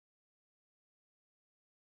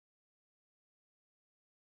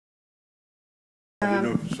I didn't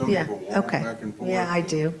know if some Yeah, people walk okay. back and forth. Yeah, I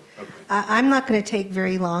do. Okay. I'm not going to take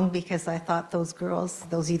very long because I thought those girls,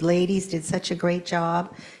 those ladies did such a great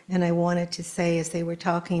job. And I wanted to say, as they were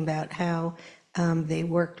talking about how they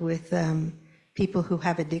worked with people who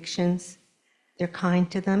have addictions, they're kind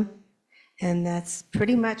to them. And that's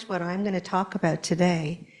pretty much what I'm going to talk about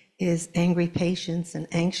today is angry patients and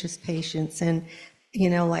anxious patients. And,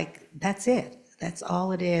 like, that's it. That's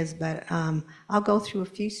all it is. But I'll go through a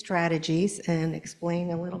few strategies and explain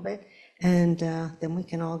a little bit, and then we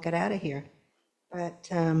can all get out of here. But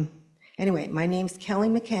anyway, my name's Kelly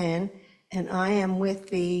McCann, and I am with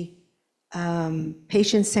the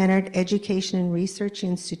Patient-Centered Education and Research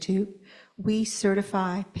Institute. We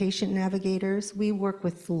certify patient navigators. We work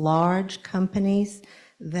with large companies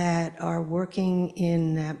that are working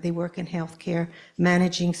they work in healthcare,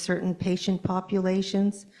 managing certain patient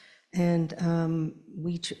populations, and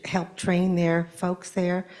we help train their folks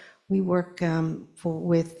there. We work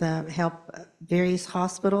with help various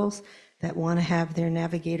hospitals that want to have their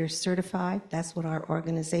navigators certified. That's what our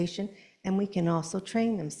organization, and we can also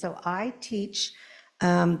train them. So I teach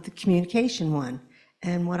the communication one.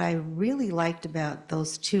 And what I really liked about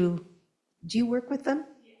those two, do you work with them?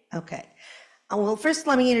 Okay. Well, first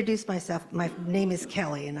let me introduce myself. My name is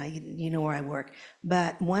Kelly, and you know where I work.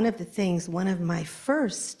 But one of my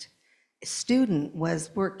first student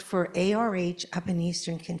worked for ARH up in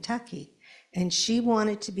Eastern Kentucky. And she'd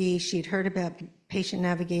heard about patient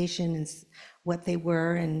navigation and what they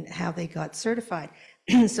were and how they got certified.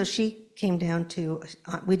 So she came down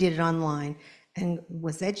we did it online and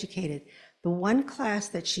was educated. The one class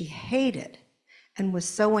that she hated and was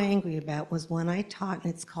so angry about was one I taught,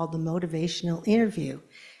 and it's called the motivational interview.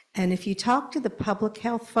 And if you talk to the public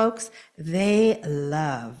health folks, they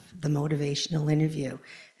love the motivational interview.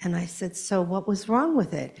 And I said, so what was wrong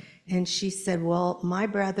with it? And she said, well, my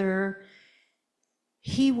brother,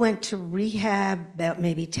 he went to rehab about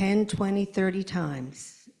maybe 10, 20, 30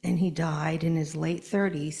 times. And he died in his late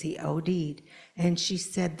 30s, he OD'd. And she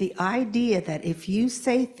said, the idea that if you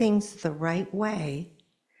say things the right way,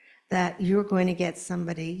 that you're going to get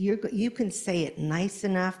somebody, you can say it nice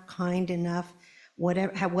enough, kind enough,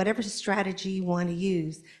 whatever strategy you want to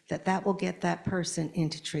use, that will get that person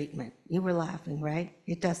into treatment. You were laughing, right?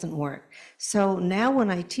 It doesn't work. So now when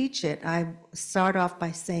I teach it, I start off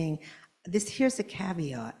by saying, here's a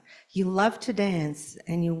caveat. You love to dance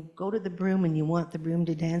and you go to the broom and you want the broom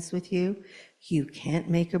to dance with you. You can't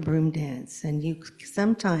make a broom dance, and you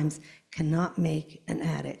sometimes cannot make an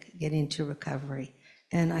addict get into recovery.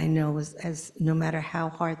 And I know as no matter how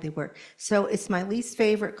hard they work. So it's my least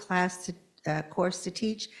favorite course to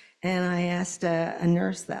teach. And I asked a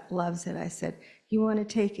nurse that loves it, I said, you want to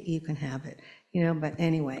take it, you can have it. But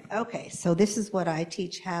anyway, okay, so this is what I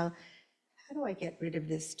teach. How do I get rid of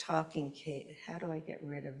this talking, Kate? How do I get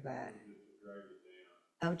rid of that?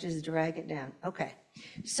 Oh, just drag it down. Okay.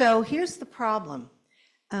 So here's the problem.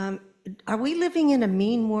 Are we living in a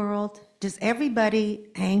mean world? Does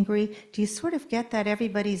everybody angry? Do you sort of get that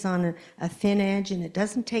everybody's on a thin edge and it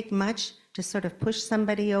doesn't take much to sort of push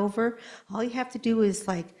somebody over? All you have to do is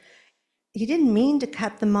you didn't mean to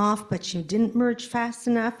cut them off, but you didn't merge fast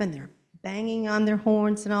enough and they're banging on their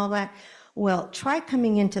horns and all that. Well, try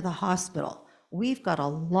coming into the hospital. We've got a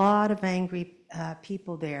lot of angry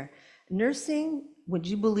people there. Nursing, would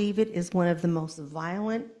you believe it, is one of the most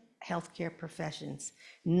violent healthcare professions.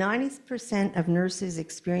 90% of nurses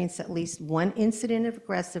experience at least one incident of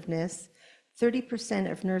aggressiveness.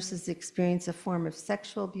 30% of nurses experience a form of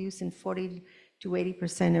sexual abuse, and 40 to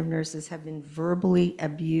 80% of nurses have been verbally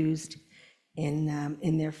abused in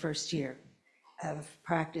their first year of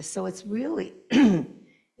practice. So it's really, now,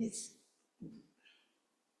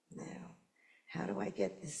 how do I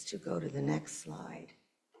get this to go to the next slide?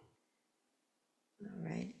 All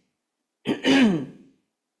right.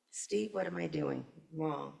 Steve, what am I doing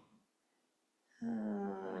wrong?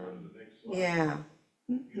 Yeah.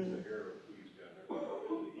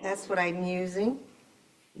 That's what I'm using.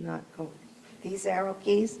 These arrow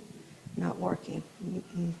keys, not working.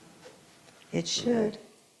 It should.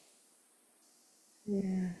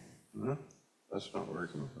 Yeah. No, that's not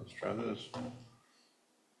working. Let's try this.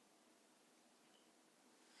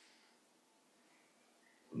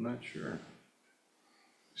 I'm not sure.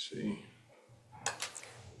 Let's see.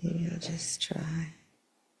 Maybe I'll just try.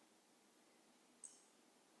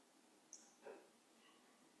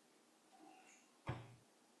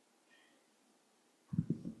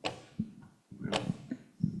 Well,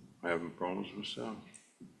 I'm having problems with sound.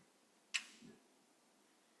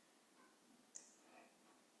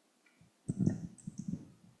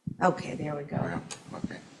 Okay, there we go. Yeah,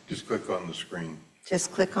 okay. Just click on the screen.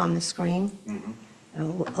 Just click on the screen.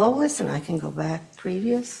 Oh, listen, I can go back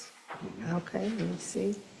previous. Okay, let me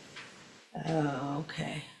see.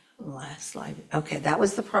 Okay, last slide. Okay, that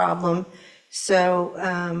was the problem. So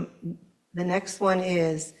the next one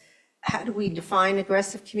is, how do we define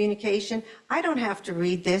aggressive communication? I don't have to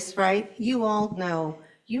read this, right? You all know.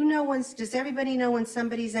 You know does everybody know when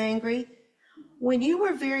somebody's angry? When you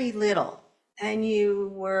were very little and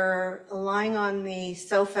you were lying on the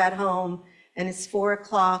sofa at home and it's 4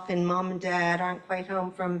 o'clock and mom and dad aren't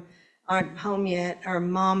home yet, or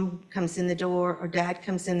mom comes in the door or dad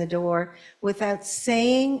comes in the door, without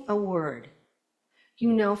saying a word,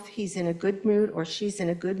 you know if he's in a good mood or she's in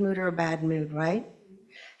a good mood or a bad mood, right?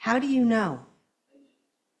 How do you know?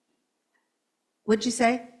 What'd you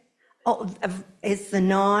say? Oh, it's the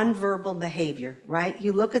nonverbal behavior, right?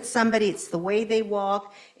 You look at somebody, it's the way they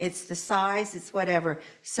walk, it's the size, it's whatever.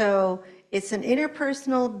 So it's an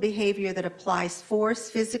interpersonal behavior that applies force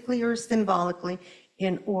physically or symbolically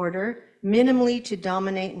in order, minimally to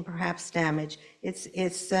dominate and perhaps damage. I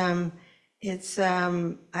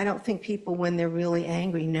don't think people, when they're really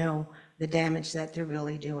angry, know the damage that they're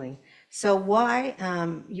really doing. So why,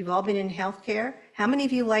 you've all been in healthcare. How many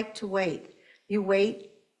of you like to wait? You wait,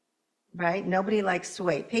 right? Nobody likes to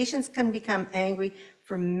wait. Patients can become angry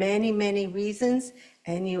for many, many reasons,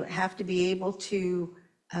 and you have to be able to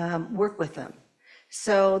work with them.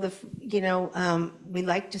 So we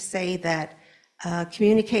like to say that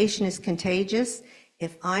communication is contagious.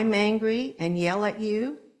 If I'm angry and yell at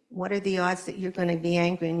you, what are the odds that you're going to be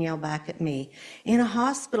angry and yell back at me? In a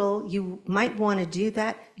hospital, you might want to do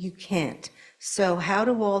that. You can't. So how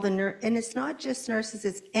do all the and it's not just nurses,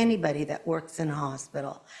 it's anybody that works in a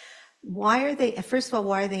hospital. First of all,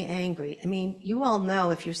 why are they angry? I mean, you all know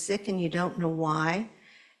if you're sick and you don't know why,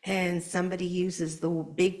 and somebody uses the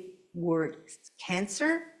big word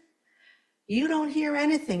cancer, you don't hear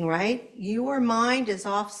anything, right? Your mind is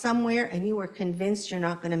off somewhere and you are convinced you're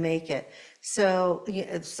not going to make it. So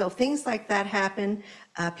things like that happen.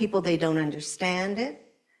 People, they don't understand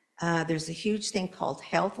it. There's a huge thing called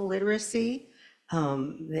health literacy.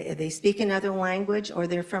 They speak another language, or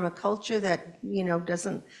they're from a culture that,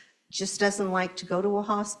 doesn't like to go to a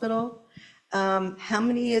hospital. How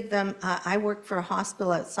many of them, I work for a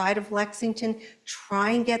hospital outside of Lexington, try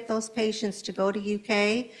and get those patients to go to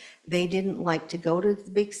UK. They didn't like to go to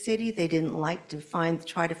the big city. They didn't like to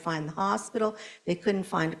try to find the hospital. They couldn't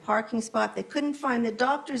find a parking spot. They couldn't find the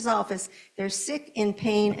doctor's office. They're sick, in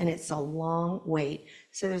pain, and it's a long wait.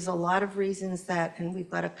 So there's a lot of reasons that, and we've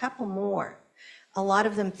got a couple more. A lot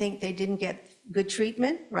of them think they didn't get good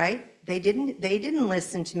treatment, right? They didn't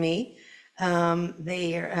listen to me.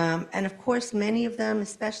 And of course, many of them,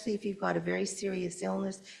 especially if you've got a very serious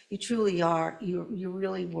illness, you truly are, you're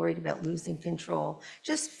really worried about losing control.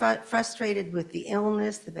 Just frustrated with the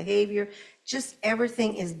illness, the behavior, just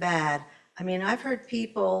everything is bad. I mean, I've heard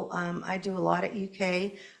people, I do a lot at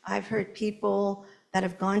UK, I've heard people that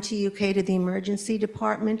have gone to UK to the emergency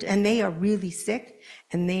department and they are really sick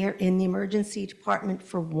and they are in the emergency department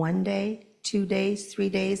for 1 day, 2 days, 3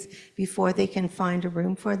 days before they can find a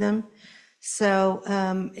room for them. So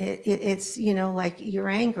it's, like you're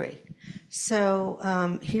angry.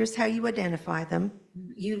 So here's how you identify them.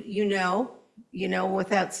 You know,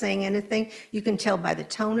 without saying anything. You can tell by the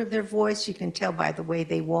tone of their voice. You can tell by the way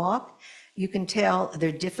they walk. You can tell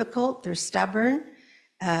they're difficult, they're stubborn.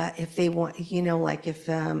 If they want, if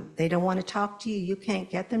they don't want to talk to you, you can't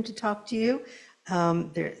get them to talk to you.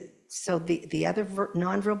 So the other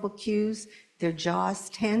nonverbal cues, their jaw's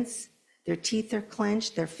tense, their teeth are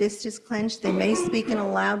clenched, their fist is clenched, they may speak in a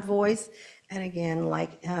loud voice. And again,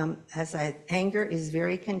 anger is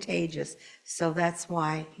very contagious. So that's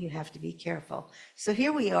why you have to be careful. So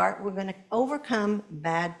here we are, we're going to overcome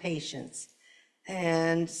bad patients.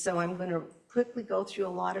 And so I'm going to quickly go through a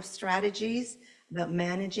lot of strategies about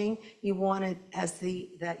managing. You want to, as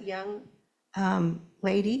that young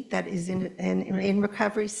lady that is in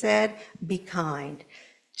recovery said, be kind.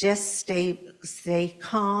 Just stay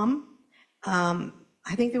calm.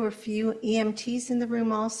 I think there were a few EMTs in the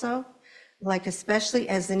room also. Like especially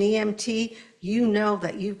as an EMT, you know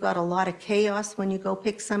that you've got a lot of chaos when you go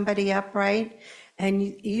pick somebody up, right? And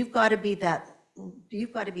you've got to be that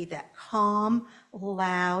calm,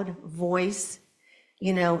 loud voice,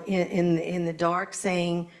 in the dark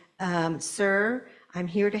saying, sir, I'm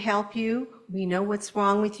here to help you. We know what's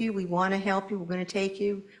wrong with you. We want to help you. We're going to take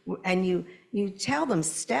you. And you tell them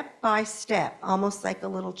step by step, almost like a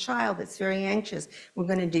little child that's very anxious. We're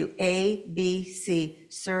going to do A, B, C,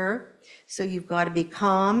 sir. So you've got to be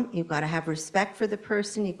calm. You've got to have respect for the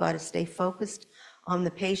person. You've got to stay focused on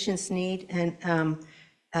the patient's need. And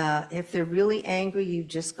If they're really angry, you've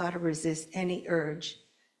just got to resist any urge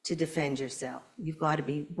to defend yourself. You've got to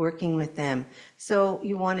be working with them. So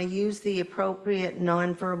you want to use the appropriate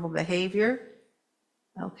nonverbal behavior.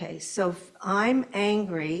 Okay, so if I'm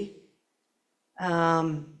angry,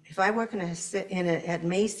 if I work at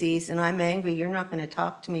Macy's and I'm angry, you're not going to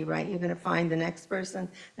talk to me, right? You're going to find the next person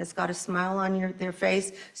that's got a smile on their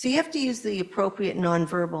face. So you have to use the appropriate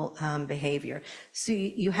nonverbal behavior. So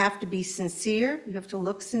you have to be sincere. You have to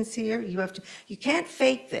look sincere. You can't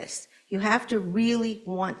fake this. You have to really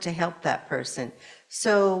want to help that person.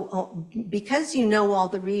 So because you know all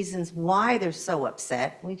the reasons why they're so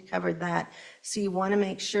upset, we covered that. So you want to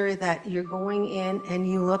make sure that you're going in and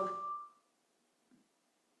you look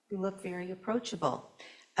very approachable.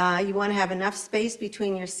 You want to have enough space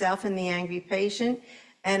between yourself and the angry patient.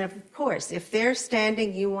 And of course, if they're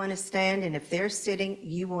standing, you want to stand. And if they're sitting,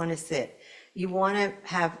 you want to sit. You want to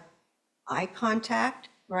have eye contact,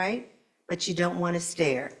 right? But you don't want to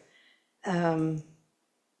stare. The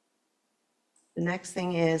next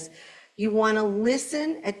thing is you want to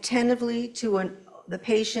listen attentively to the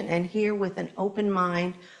patient and hear with an open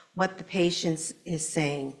mind what the patient is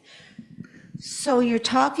saying. So you're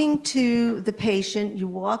talking to the patient, you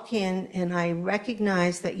walk in, and I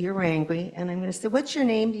recognize that you're angry, and I'm going to say, what's your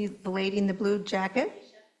name, the lady in the blue jacket?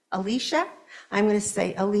 Alicia. I'm going to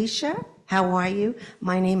say, Alicia, how are you?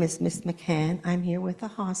 My name is Miss McCann. I'm here with the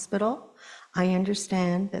hospital. I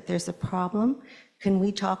understand that there's a problem. Can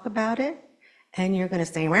we talk about it? And you're going to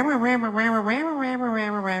say,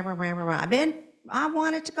 I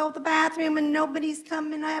wanted to go to the bathroom and nobody's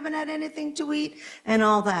coming. I haven't had anything to eat and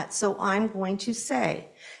all that. So I'm going to say,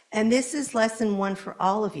 and this is lesson 1 for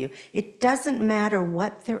all of you. It doesn't matter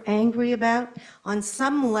what they're angry about. On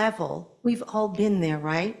some level, we've all been there,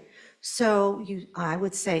 right? So I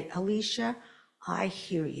would say, Alicia, I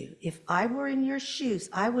hear you. If I were in your shoes,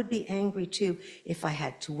 I would be angry too. If I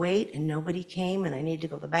had to wait and nobody came and I need to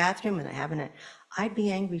go to the bathroom and I haven't, I'd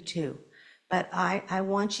be angry too. But I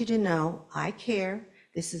want you to know I care.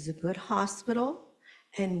 This is a good hospital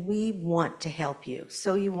and we want to help you.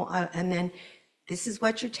 So and then this is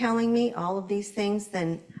what you're telling me, all of these things,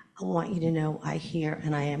 then I want you to know I hear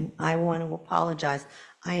and I want to apologize.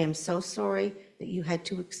 I am so sorry that you had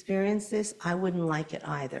to experience this. I wouldn't like it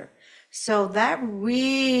either. So that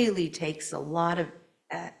really takes a lot of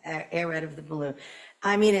air out of the balloon.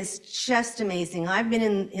 I mean, it's just amazing. I've been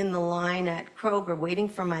in the line at Kroger waiting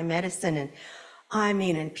for my medicine,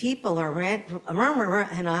 and people are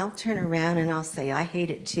and I'll turn around and I'll say, I hate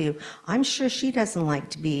it too. I'm sure she doesn't like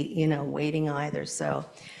to be, waiting either. So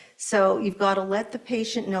you've got to let the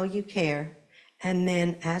patient know you care, and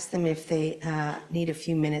then ask them if they need a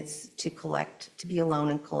few minutes to be alone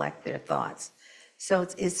and collect their thoughts. So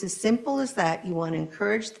it's as simple as that. You want to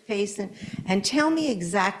encourage the patient and tell me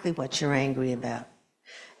exactly what you're angry about.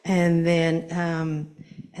 And then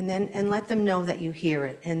let them know that you hear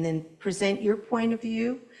it, and then present your point of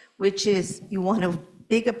view, which is you want a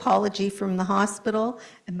big apology from the hospital,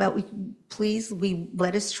 but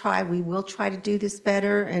let us try. We will try to do this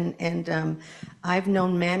better. And I've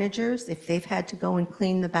known managers, if they've had to go and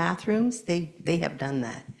clean the bathrooms, they have done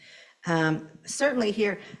that. Certainly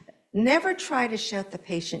here, never try to shut the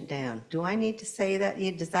patient down. Do I need to say that?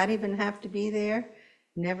 Does that even have to be there?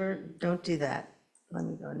 Don't do that. Let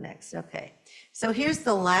me go next. Okay. So here's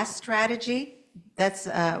the last strategy. That's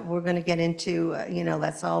we're going to get into,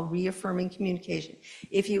 that's all reaffirming communication.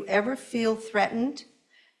 If you ever feel threatened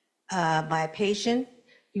by a patient,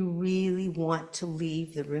 you really want to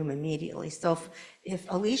leave the room immediately. So if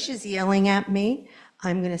Alicia's yelling at me,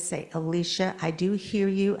 I'm going to say, Alicia, I do hear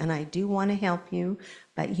you and I do want to help you,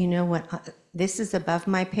 but you know what? This is above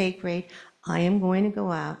my pay grade. I am going to go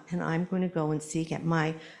out and I'm going to go and seek at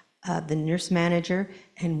the nurse manager,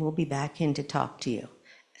 and we'll be back in to talk to you.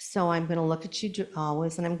 So I'm going to look at you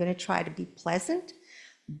always, and I'm going to try to be pleasant.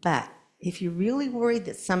 But if you're really worried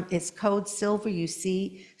that it's code silver, you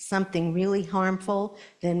see something really harmful,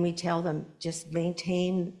 then we tell them just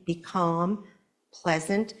be calm,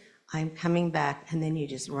 pleasant. I'm coming back, and then you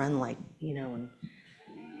just run like, and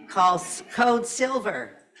call code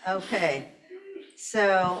silver. Okay.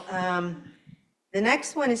 So, the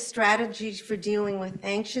next one is strategies for dealing with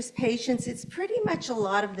anxious patients. It's pretty much a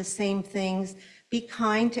lot of the same things. Be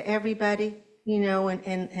kind to everybody,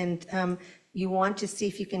 and you want to see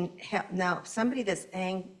if you can help. Now, somebody that's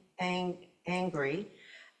angry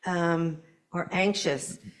or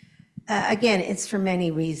anxious, again, it's for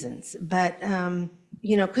many reasons, but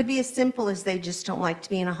could be as simple as they just don't like to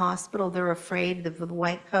be in a hospital. They're afraid of the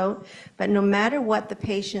white coat. But no matter what the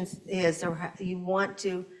patient is, or you want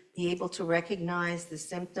to be able to recognize the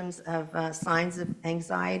symptoms of signs of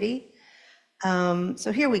anxiety.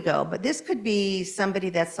 So here we go. But this could be somebody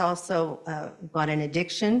that's also got an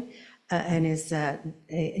addiction and is,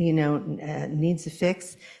 needs a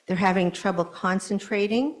fix. They're having trouble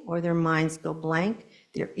concentrating, or their minds go blank.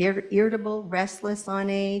 They're irritable, restless on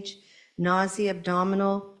age, nausea,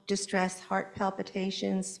 abdominal distress, heart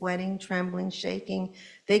palpitations, sweating, trembling, shaking.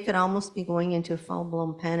 They could almost be going into a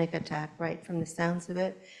full-blown panic attack, right, from the sounds of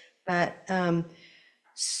it. But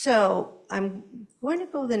so I'm going to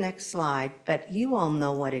go to the next slide, but you all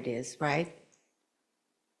know what it is, right?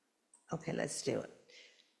 Okay, let's do it.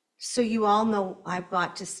 So you all know I've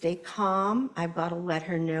got to stay calm. I've got to let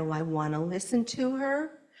her know I want to listen to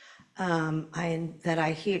her. I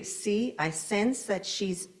sense that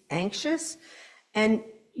she's anxious. And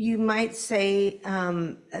you might say,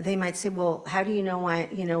 they might say, well, how do you know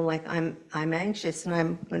I'm anxious? And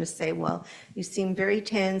I'm going to say, well, you seem very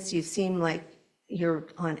tense. You seem like you're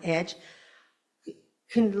on edge.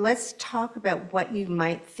 Let's talk about what you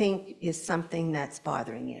might think is something that's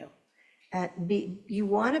bothering you. You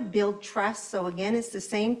want to build trust. So again, it's the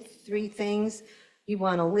same three things. You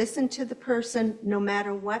want to listen to the person no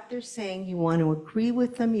matter what they're saying. You want to agree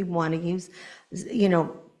with them. You want to use,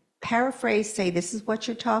 paraphrase, say, this is what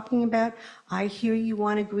you're talking about. I hear you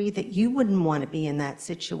want to agree that you wouldn't want to be in that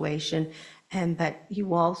situation. But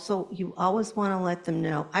you always want to let them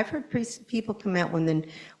know. I've heard people come out when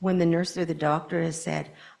the nurse or the doctor has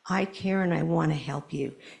said, I care and I want to help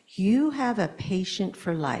you. You have a patient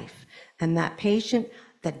for life. And that patient,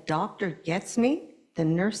 the doctor gets me, the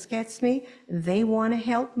nurse gets me, they want to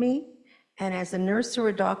help me. And as a nurse or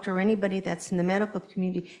a doctor or anybody that's in the medical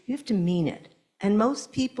community, you have to mean it. And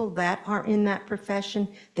most people that are in that profession,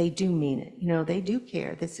 they do mean it. They do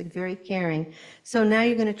care. That's very caring. So now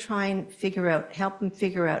you're going to try and help them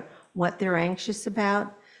figure out what they're anxious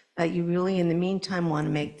about. But you really, in the meantime, want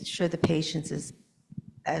to make sure the patient's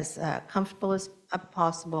as comfortable as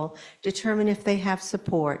possible. Determine if they have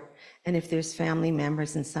support and if there's family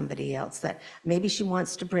members and somebody else that maybe she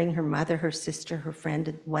wants to bring her mother, her sister, her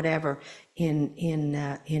friend, whatever,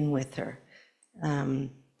 in with her.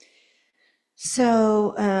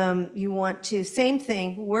 So you want to, same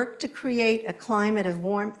thing, work to create a climate of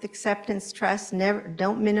warmth, acceptance, trust.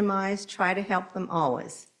 Don't minimize, try to help them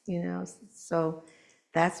always, So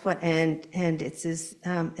that's what, and it's as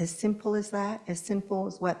simple as that, as simple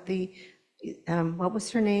as what what was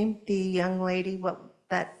her name? The young lady,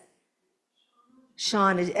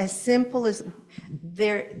 Sean, as simple as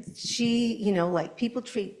like people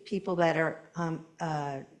treat people that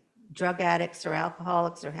are drug addicts or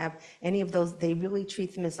alcoholics or have any of those, they really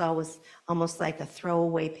treat them as almost like a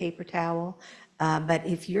throwaway paper towel. But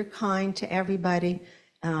if you're kind to everybody,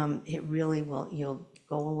 it really will, you'll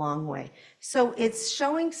go a long way. So it's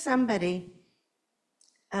showing somebody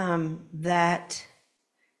that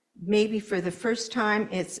maybe for the first time,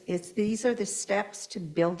 these are the steps to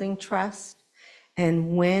building trust.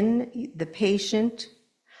 And when the patient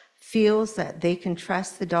feels that they can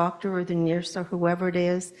trust the doctor or the nurse or whoever it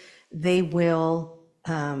is, they will,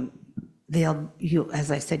 as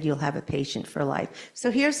I said, you'll have a patient for life.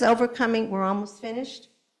 So here's overcoming. We're almost finished.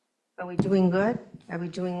 Are we doing good? Are we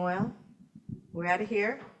doing well? We're out of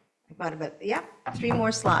here. I've got about, 3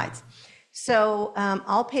 more slides. So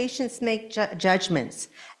all patients make judgments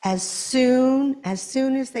as soon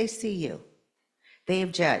as they see you. They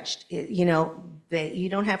have judged. You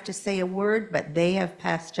don't have to say a word, but they have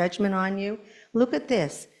passed judgment on you. Look at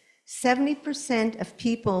this. 70% of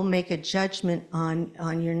people make a judgment on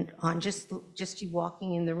just you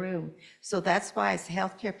walking in the room. So that's why, as a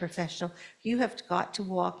healthcare professional, you have got to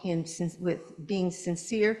walk in with being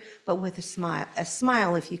sincere, but with a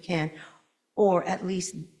smile if you can, or at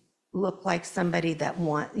least look like somebody that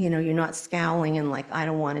you're not scowling and like, I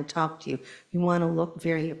don't want to talk to you. You want to look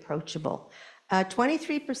very approachable.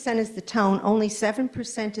 23% is the tone, only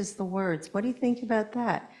 7% is the words. What do you think about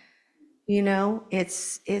that?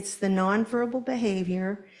 It's the nonverbal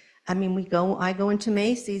behavior. I mean, I go into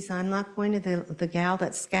Macy's. I'm not going to the gal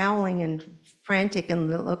that's scowling and frantic and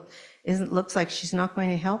looks like she's not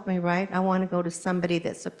going to help me, right? I want to go to somebody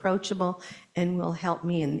that's approachable and will help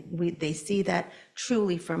me. And they see that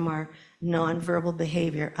truly from our nonverbal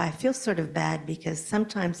behavior. I feel sort of bad because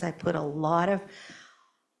sometimes I put a lot of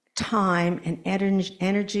time and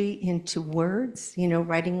energy into words,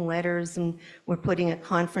 writing letters, and we're putting a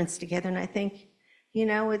conference together. And I think,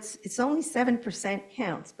 it's only 7%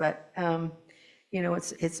 counts, but,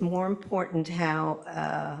 it's more important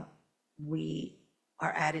how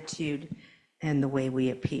our attitude and the way we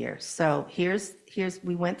appear. So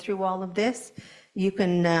we went through all of this. You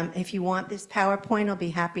can, if you want this PowerPoint, I'll be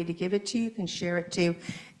happy to give it to you. You can share it to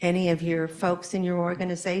any of your folks in your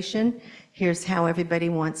organization. Here's how everybody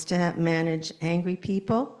wants to manage angry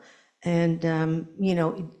people. And, you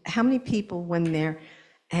know, how many people, when they're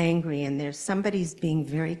angry and there's somebody's being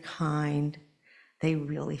very kind, they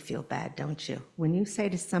really feel bad, don't you? When you say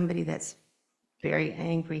to somebody that's very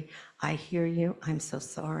angry, I hear you, I'm so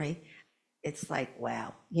sorry. It's like,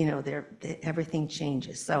 wow, you know, everything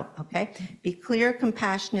changes. So, okay, be clear,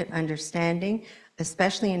 compassionate, understanding,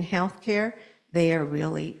 especially in healthcare. They are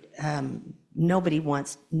really, nobody.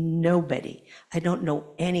 I don't know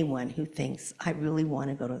anyone who thinks, I really want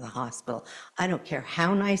to go to the hospital. I don't care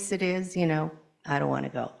how nice it is, you know, I don't want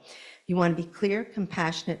to go. You want to be clear,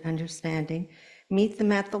 compassionate, understanding. Meet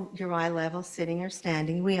them at your eye level, sitting or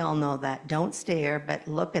standing. We all know that. Don't stare, but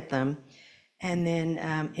look at them. And then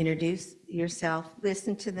introduce yourself,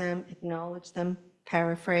 listen to them, acknowledge them,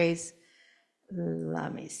 paraphrase.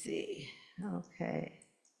 Let me see. Okay.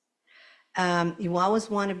 You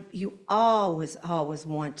always want to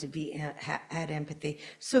be at empathy.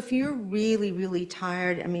 So if you're really, really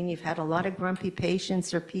tired, I mean, you've had a lot of grumpy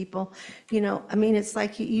patients or people, you know, I mean, it's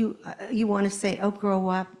like you want to say, oh, grow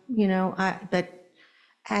up, you know, but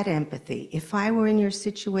add empathy. If I were in your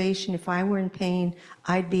situation, if I were in pain,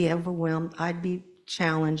 I'd be overwhelmed, I'd be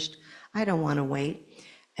challenged. I don't want to wait.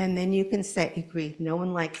 And then you can say, agree, no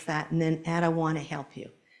one likes that, and then add, I want to help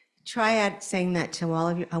you. Try saying that to all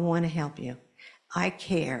of you, I want to help you. I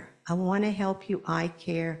care. I want to help you. I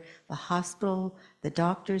care. The hospital, the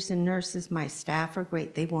doctors and nurses, my staff are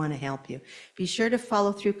great. They want to help you. Be sure to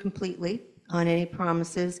follow through completely on any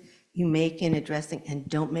promises you make in addressing, and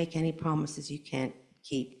don't make any promises you can't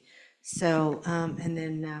keep. So, and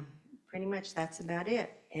then pretty much that's about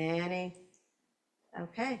it.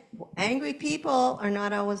 Okay. Well, angry people are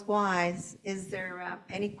not always wise. Is there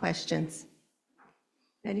any questions?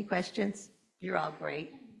 Any questions? You're all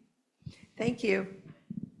great. Thank you.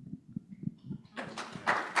 If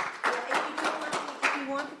you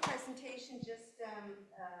want the presentation, just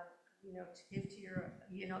you know, to give to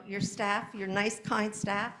your staff, your nice, kind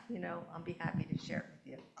staff, you know, I'll be happy to share it with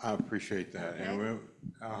you. I appreciate that. Okay. And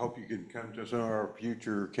I hope you can come to some of our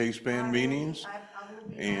future case band meetings. I will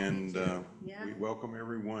be And happy to. Yeah. we welcome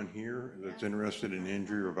everyone here that's interested in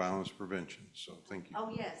injury or violence prevention. So thank you. Oh,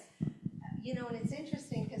 yes. You know, and it's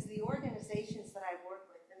interesting because the organizations that I work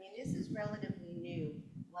with, I mean, this is relatively new,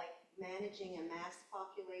 like managing a mass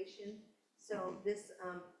population. So this,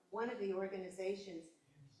 one of the organizations,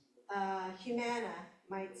 Humana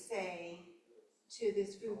might say to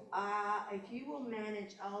this group, if you will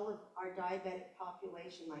manage all of our diabetic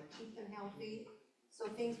population, like keep them healthy, so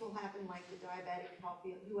things will happen like the diabetic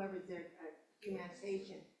population, whoever's their Humana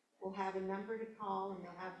patient will have a number to call, and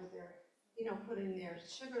they'll have their, you know, put in their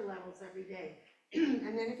sugar levels every day.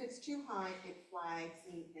 And then if it's too high, it flags,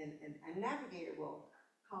 and a navigator will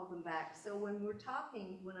call them back. So when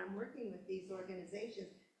I'm working with these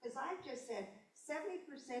organizations, because I've just said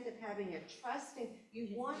 70% of having you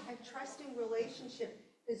want a trusting relationship,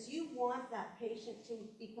 because you want that patient to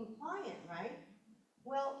be compliant, right?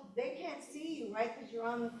 Well, they can't see you, right, because you're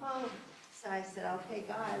on the phone. So I said, okay,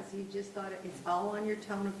 guys, you just got it's all on your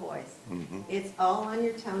tone of voice. Mm-hmm. It's all on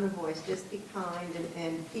your tone of voice. Just be kind,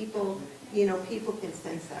 and people, you know, people can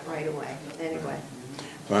sense that right away. Anyway.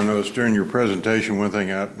 I noticed during your presentation, one thing,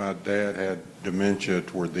 my dad had dementia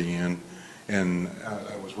toward the end, and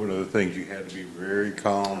that was one of the things. You had to be very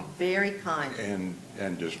calm. Very kind.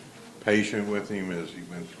 And just patient with him as he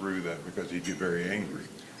went through that, because he'd get very angry.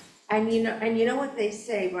 And you know what they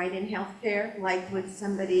say, right, in healthcare, like with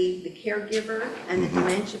somebody, the caregiver and the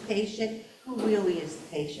dementia patient, who really is the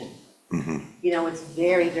patient? You know, it's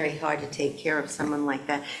very, very hard to take care of someone like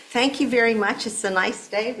that. Thank you very much. It's a nice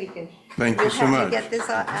day. Thank you so much. We'll have to get this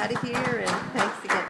out of here, and thanks again.